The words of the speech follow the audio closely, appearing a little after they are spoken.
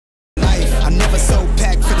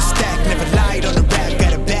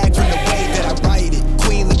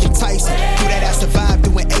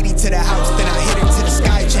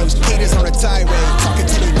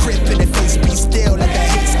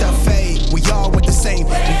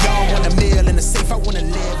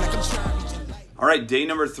right, day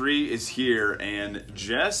number 3 is here, and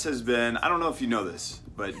Jess has been, I don't know if you know this,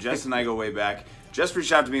 but Jess and I go way back. Jess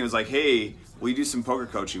reached out to me and was like, hey, will you do some poker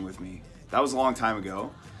coaching with me? That was a long time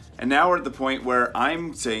ago. And now we're at the point where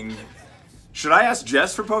I'm saying, should I ask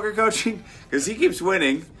Jess for poker coaching? Because he keeps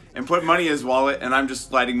winning and put money in his wallet, and I'm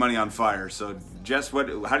just lighting money on fire. So Jess, how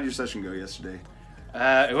did your session go yesterday?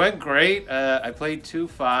 It went great. I played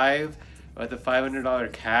 2-5 with a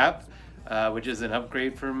 $500 cap, which is an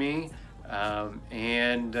upgrade for me.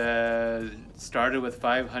 And started with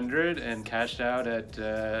 500 and cashed out at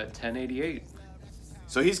 1088.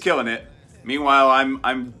 So he's killing it. Meanwhile,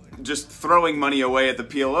 I'm just throwing money away at the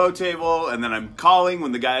PLO table, and then I'm calling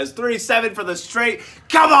when the guy has 3-7 for the straight.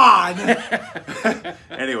 Come on!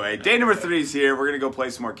 Anyway, day number 3 is here. We're gonna go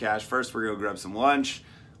play some more cash. First, we're gonna grab some lunch.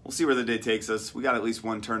 We'll see where the day takes us. We got at least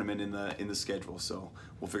one tournament in the schedule, so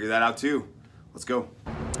we'll figure that out too. Let's go.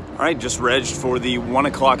 All right, just regged for the 1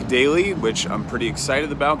 o'clock daily, which I'm pretty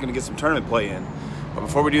excited about. Gonna get some tournament play in. But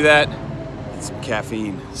before we do that, get some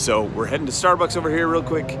caffeine. So we're heading to Starbucks over here real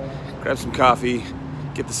quick, grab some coffee,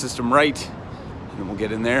 get the system right, and then we'll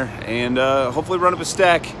get in there and hopefully run up a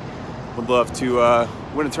stack. Would love to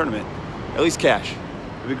win a tournament, at least cash.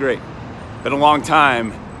 It'd be great. Been a long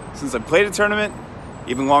time since I played a tournament,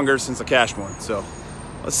 even longer since I cashed one. So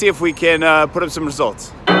let's see if we can put up some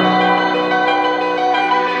results.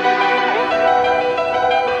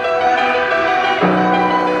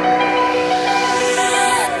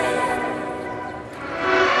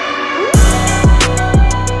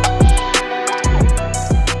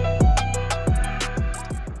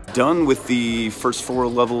 Done with the first 4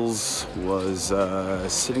 levels, was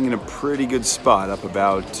sitting in a pretty good spot, up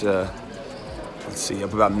about, let's see,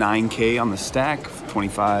 up about 9K on the stack,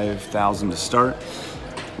 25,000 to start.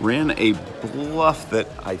 Ran a bluff that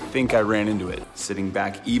I think I ran into it, sitting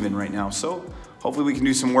back even right now. So hopefully we can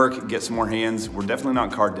do some work, get some more hands. We're definitely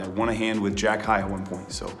not card dead. Won a hand with Jack high at one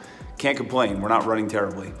point, so can't complain. We're not running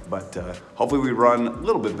terribly, but hopefully we run a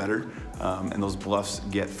little bit better and those bluffs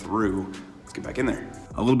get through. Let's get back in there.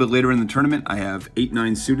 A little bit later in the tournament, I have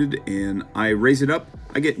 8-9 suited and I raise it up.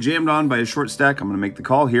 I get jammed on by a short stack. I'm gonna make the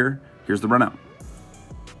call here. Here's the run out.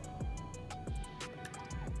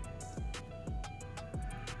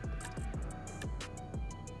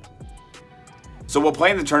 So while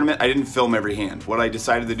playing the tournament, I didn't film every hand. What I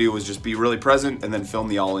decided to do was just be really present and then film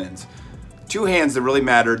the all-ins. 2 hands that really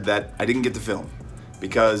mattered that I didn't get to film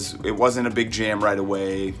because it wasn't a big jam right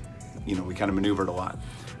away. You know, we kind of maneuvered a lot.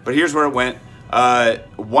 But here's where it went.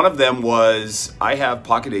 One of them was, I have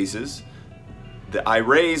pocket aces. I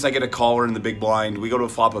raise, I get a caller in the big blind. We go to a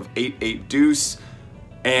flop of 8-8 deuce.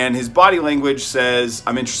 And his body language says,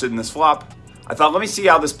 I'm interested in this flop. I thought, let me see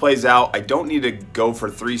how this plays out. I don't need to go for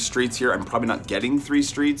 3 streets here. I'm probably not getting 3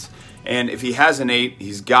 streets. And if he has an 8,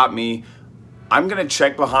 he's got me. I'm gonna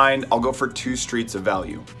check behind. I'll go for 2 streets of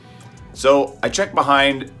value. So I check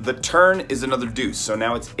behind. The turn is another deuce. So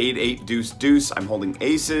now it's 8-8 deuce deuce. I'm holding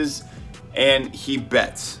aces and he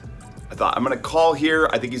bets. I thought I'm gonna call here.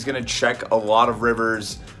 I think he's gonna check a lot of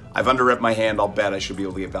rivers. I've under-rep my hand. I'll bet I should be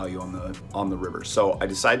able to get value on the river. So I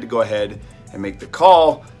decided to go ahead and make the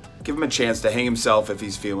call, give him a chance to hang himself if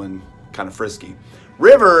he's feeling kind of frisky.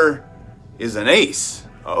 River is an ace.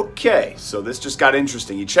 Okay, so this just got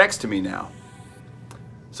interesting. He checks to me now.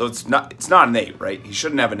 So it's not an 8, right? He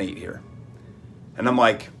shouldn't have an 8 here. And I'm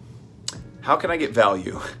like, how can I get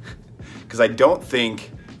value? Because I don't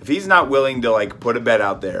think, if he's not willing to like put a bet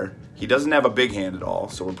out there, he doesn't have a big hand at all,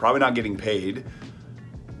 so we're probably not getting paid.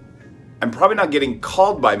 I'm probably not getting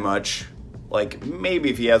called by much. Like maybe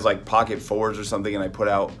if he has like pocket 4s or something and I put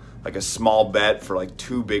out like a small bet for like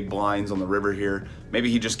 2 big blinds on the river here, maybe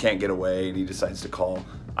he just can't get away and he decides to call.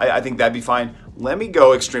 I think that'd be fine. Let me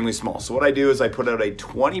go extremely small. So what I do is I put out a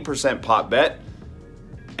 20% pot bet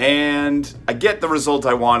and I get the result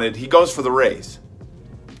I wanted. He goes for the raise.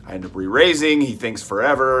 I end up re-raising. He thinks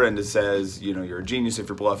forever and it says, you know, you're a genius if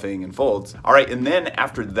you're bluffing, and folds. All right, and then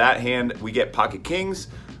after that hand, we get pocket kings,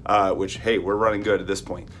 which, hey, we're running good at this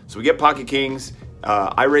point. So we get pocket kings.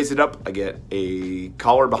 I raise it up. I get a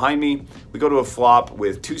caller behind me. We go to a flop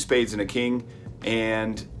with 2 spades and a king,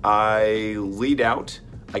 and I lead out.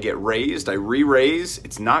 I get raised, I re-raise.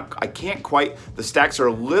 It's not, I can't quite, the stacks are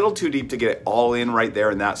a little too deep to get it all in right there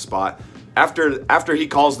in that spot. After he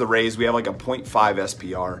calls the raise, we have like a 0.5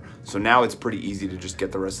 SPR. So now it's pretty easy to just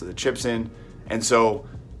get the rest of the chips in. And so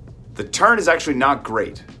the turn is actually not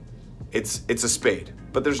great. It's a spade,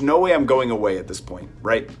 but there's no way I'm going away at this point,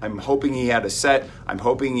 right? I'm hoping he had a set. I'm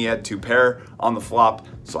hoping he had 2 pair on the flop.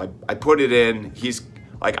 So I put it in. He's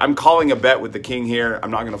like, I'm calling a bet with the king here.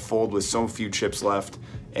 I'm not gonna fold with so few chips left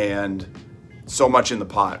and so much in the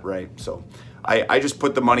pot, right? So I just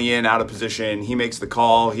put the money in out of position. He makes the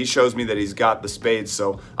call. He shows me that he's got the spades.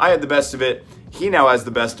 So I had the best of it. He now has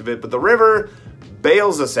the best of it. But the river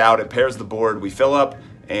bails us out. It pairs the board. We fill up,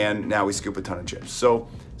 and now we scoop a ton of chips. So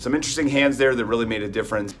some interesting hands there that really made a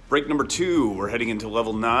difference. Break number 2. We're heading into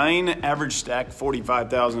level 9. Average stack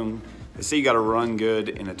 45,000. They say you got to run good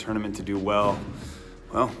in a tournament to do well.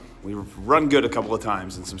 Well, we've run good a couple of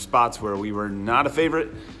times in some spots where we were not a favorite,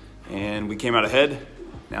 and we came out ahead.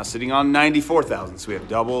 Now sitting on 94,000, so we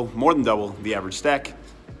have more than double the average stack.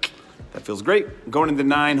 That feels great. Going into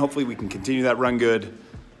 9, hopefully we can continue that run good.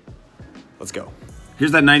 Let's go.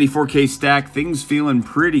 Here's that 94K stack. Things feeling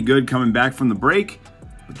pretty good coming back from the break,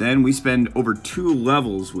 but then we spend over 2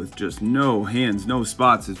 levels with just no hands, no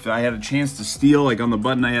spots. If I had a chance to steal, like on the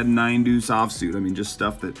button, I had 9 deuce offsuit. I mean, just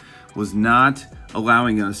stuff that was not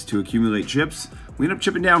allowing us to accumulate chips. We end up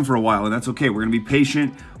chipping down for a while, and that's okay. We're gonna be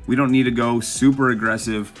patient. We don't need to go super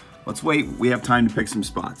aggressive. Let's wait. We have time to pick some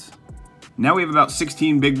spots. Now we have about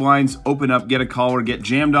 16 big blinds. Open up, get a call, or get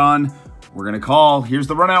jammed on. We're gonna call. Here's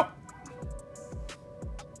the run out.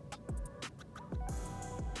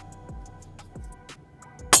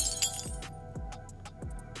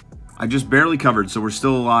 I just barely covered, so we're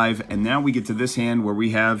still alive. And now we get to this hand where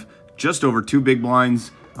we have just over 2 big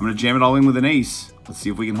blinds. I'm gonna jam it all in with an ace. Let's see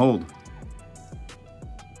if we can hold.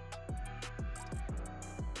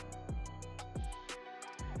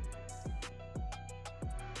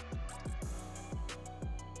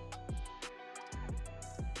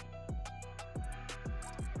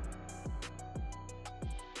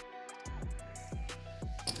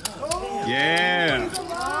 Yeah,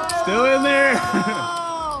 still in there.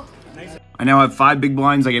 I now have 5 big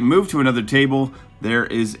blinds. I get moved to another table. There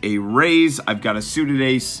is a raise. I've got a suited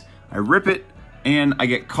ace. I rip it, and I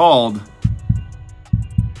get called.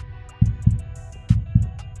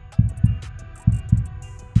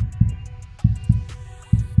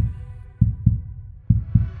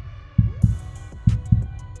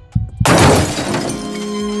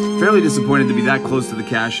 Fairly disappointed to be that close to the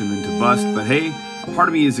cash and then to bust, but hey, a part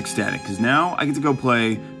of me is ecstatic because now I get to go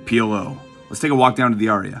play PLO. Let's take a walk down to the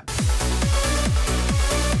Aria.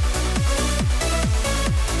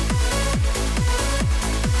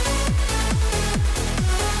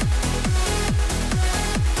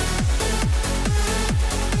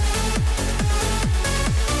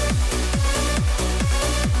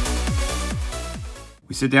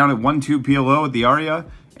 We sit down at 1-2 PLO at the Aria,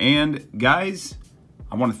 and guys,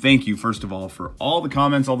 I want to thank you, first of all, for all the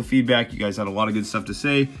comments, all the feedback. You guys had a lot of good stuff to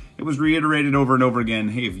say. It was reiterated over and over again.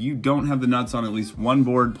 Hey, if you don't have the nuts on at least one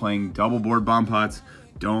board playing double board bomb pots,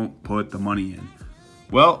 don't put the money in.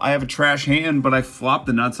 Well, I have a trash hand, but I flopped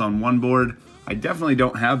the nuts on one board. I definitely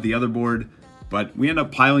don't have the other board, but we end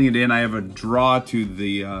up piling it in. I have a draw to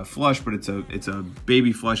the flush, but it's a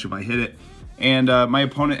baby flush if I hit it. And my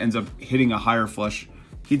opponent ends up hitting a higher flush.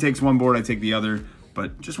 He takes one board, I take the other,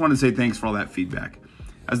 but just want to say thanks for all that feedback.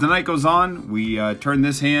 As the night goes on, we turn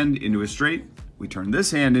this hand into a straight, we turn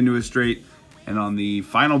this hand into a straight, and on the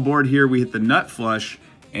final board here, we hit the nut flush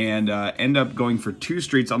and end up going for 2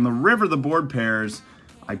 straights. On the river, the board pairs,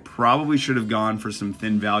 I probably should have gone for some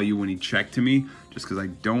thin value when he checked to me, just because I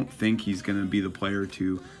don't think he's going to be the player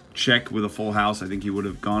to check with a full house. I think he would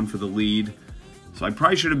have gone for the lead. So I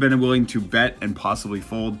probably should have been willing to bet and possibly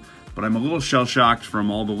fold, but I'm a little shell-shocked from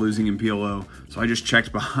all the losing in PLO, so I just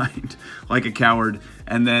checked behind like a coward.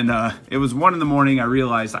 And then it was 1 in the morning. I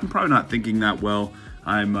realized I'm probably not thinking that well.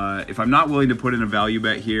 If I'm not willing to put in a value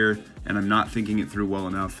bet here and I'm not thinking it through well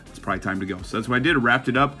enough, it's probably time to go. So that's what I did. I wrapped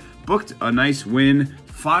it up, booked a nice win.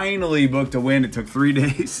 Finally booked a win. It took 3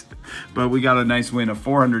 days, but we got a nice win of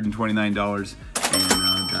 $429,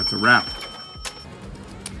 and that's a wrap.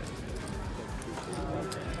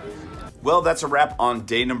 Well, that's a wrap on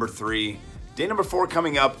day number 3. Day number 4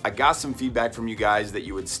 coming up. I got some feedback from you guys that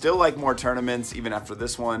you would still like more tournaments even after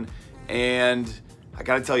this one. And I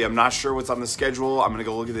gotta tell you, I'm not sure what's on the schedule. I'm gonna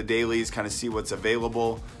go look at the dailies, kind of see what's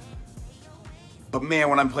available. But man,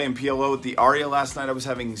 when I'm playing PLO with the Aria last night, I was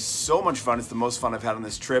having so much fun. It's the most fun I've had on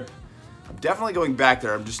this trip. I'm definitely going back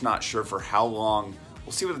there. I'm just not sure for how long.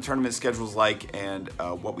 We'll see what the tournament schedule's like and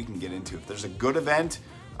what we can get into. If there's a good event,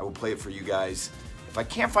 I will play it for you guys. If I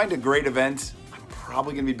can't find a great event, I'm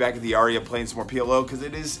probably gonna be back at the Aria playing some more PLO because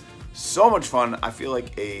it is so much fun. I feel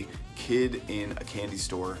like a kid in a candy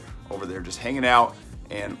store over there just hanging out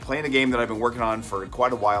and playing a game that I've been working on for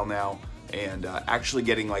quite a while now and actually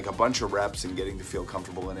getting like a bunch of reps and getting to feel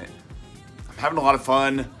comfortable in it. I'm having a lot of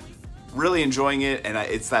fun, really enjoying it, and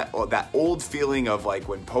it's that old feeling of like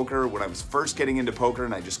when I was first getting into poker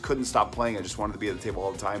and I just couldn't stop playing. I just wanted to be at the table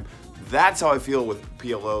all the time. That's how I feel with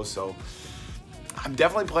PLO, so I'm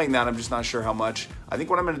definitely playing that. I'm just not sure how much. I think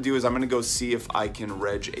what I'm going to do is I'm going to go see if I can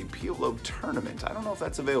reg a PLO tournament. I don't know if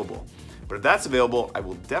that's available. But if that's available, I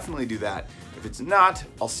will definitely do that. If it's not,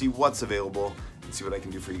 I'll see what's available and see what I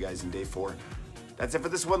can do for you guys in day 4. That's it for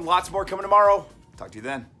this one. Lots more coming tomorrow. Talk to you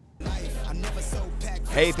then.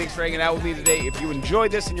 Hey, thanks for hanging out with me today. If you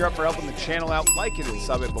enjoyed this and you're up for helping the channel out, like it and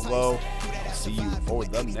sub it below. I'll see you for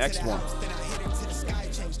the next one.